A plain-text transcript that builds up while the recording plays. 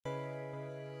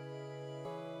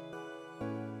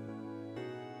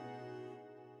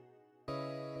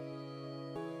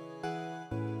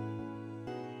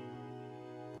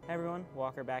Hey everyone,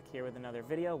 Walker back here with another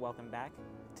video. Welcome back.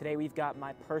 Today we've got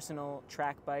my personal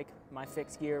track bike, my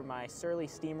fixed gear, my Surly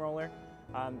Steamroller.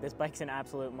 This bike's an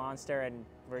absolute monster and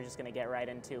we're just gonna get right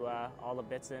into all the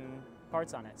bits and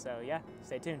parts on it. So yeah,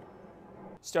 stay tuned.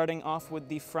 Starting off with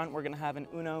the front, we're gonna have an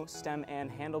Uno stem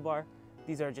and handlebar.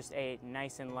 These are just a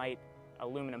nice and light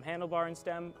aluminum handlebar and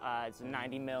stem. It's a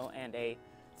 90 mil and a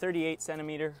 38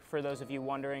 centimeter. For those of you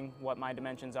wondering what my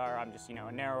dimensions are, I'm just,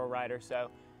 a narrow rider, so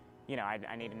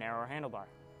I need a narrower handlebar.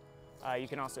 You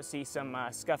can also see some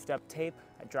scuffed up tape.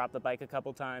 I dropped the bike a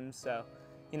couple times, so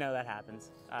that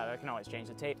happens. I can always change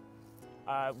the tape.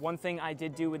 One thing I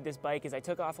did do with this bike is I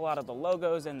took off a lot of the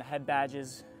logos and the head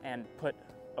badges and put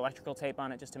electrical tape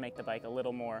on it just to make the bike a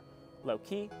little more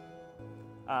low-key.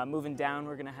 Moving down,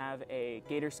 we're gonna have a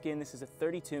Gatorskin. This is a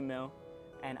 32 mil,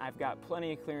 and I've got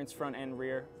plenty of clearance front and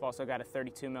rear. I've also got a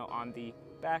 32 mil on the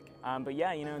back. But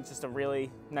yeah, it's just a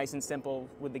really nice and simple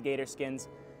with the Gatorskins.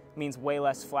 It means way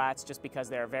less flats just because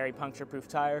they're a very puncture-proof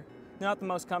tire. They're not the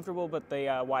most comfortable, but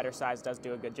the wider size does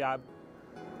do a good job.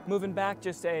 Moving back,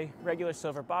 just a regular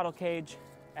silver bottle cage,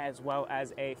 as well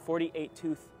as a 48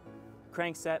 tooth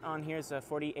crankset on here. It's a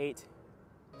 48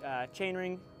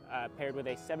 chainring paired with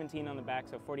a 17 on the back,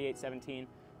 so 48-17.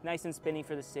 Nice and spinny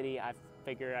for the city. I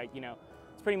figure,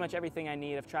 it's pretty much everything I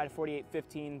need. I've tried a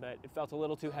 48-15, but it felt a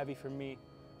little too heavy for me.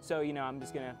 So, I'm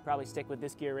just gonna probably stick with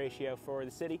this gear ratio for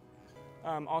the city.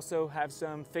 Also have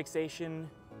some Fyxation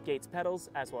Gates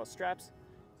pedals as well as straps.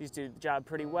 These do the job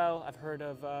pretty well. I've heard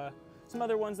of some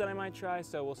other ones that I might try,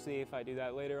 so we'll see if I do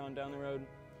that later on down the road.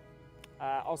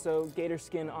 Also,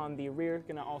 Gatorskin on the rear.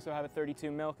 Gonna also have a 32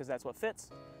 mil because that's what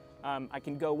fits. I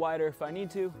can go wider if I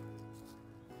need to. You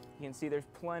can see there's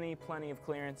plenty of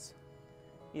clearance,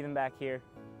 even back here.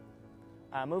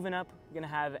 Moving up, we're gonna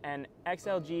have an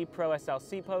XLG Pro SL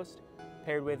Seatpost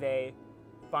paired with a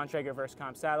Bontrager Verse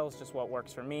Comp saddles, just what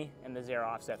works for me, and the zero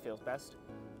offset feels best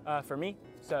for me.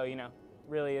 So,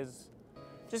 really is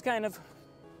just kind of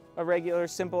a regular,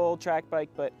 simple track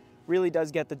bike, but really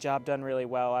does get the job done really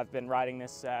well. I've been riding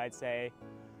this, I'd say,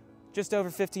 just over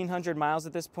 1,500 miles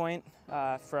at this point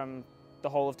from the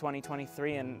whole of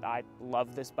 2023, and I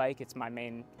love this bike. It's my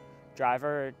main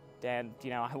driver, and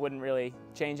I wouldn't really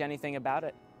change anything about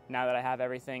it now that I have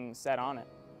everything set on it.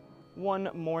 One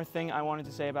more thing I wanted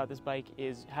to say about this bike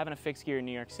is having a fixed gear in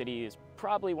New York City is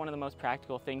probably one of the most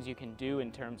practical things you can do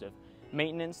in terms of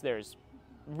maintenance. There's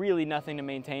really nothing to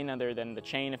maintain other than the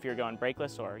chain if you're going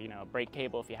brakeless, or a brake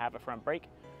cable if you have a front brake.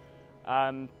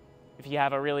 If you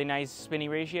have a really nice spinny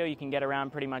ratio, you can get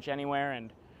around pretty much anywhere,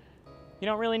 and you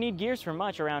don't really need gears for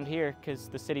much around here because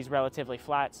the city's relatively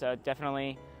flat, so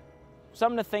definitely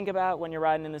something to think about when you're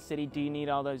riding in the city. Do you need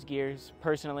all those gears?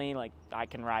 Personally, I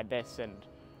can ride this, and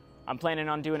I'm planning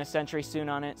on doing a century soon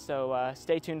on it, so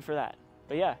stay tuned for that.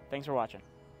 But yeah, thanks for watching.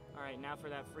 All right, now for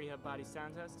that free hub body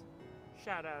sound test.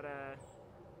 Shout out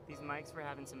these mics for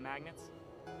having some magnets.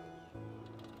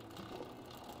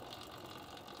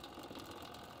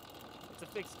 It's a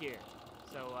fixed gear,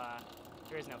 so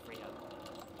there is no free hub.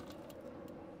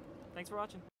 Thanks for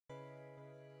watching.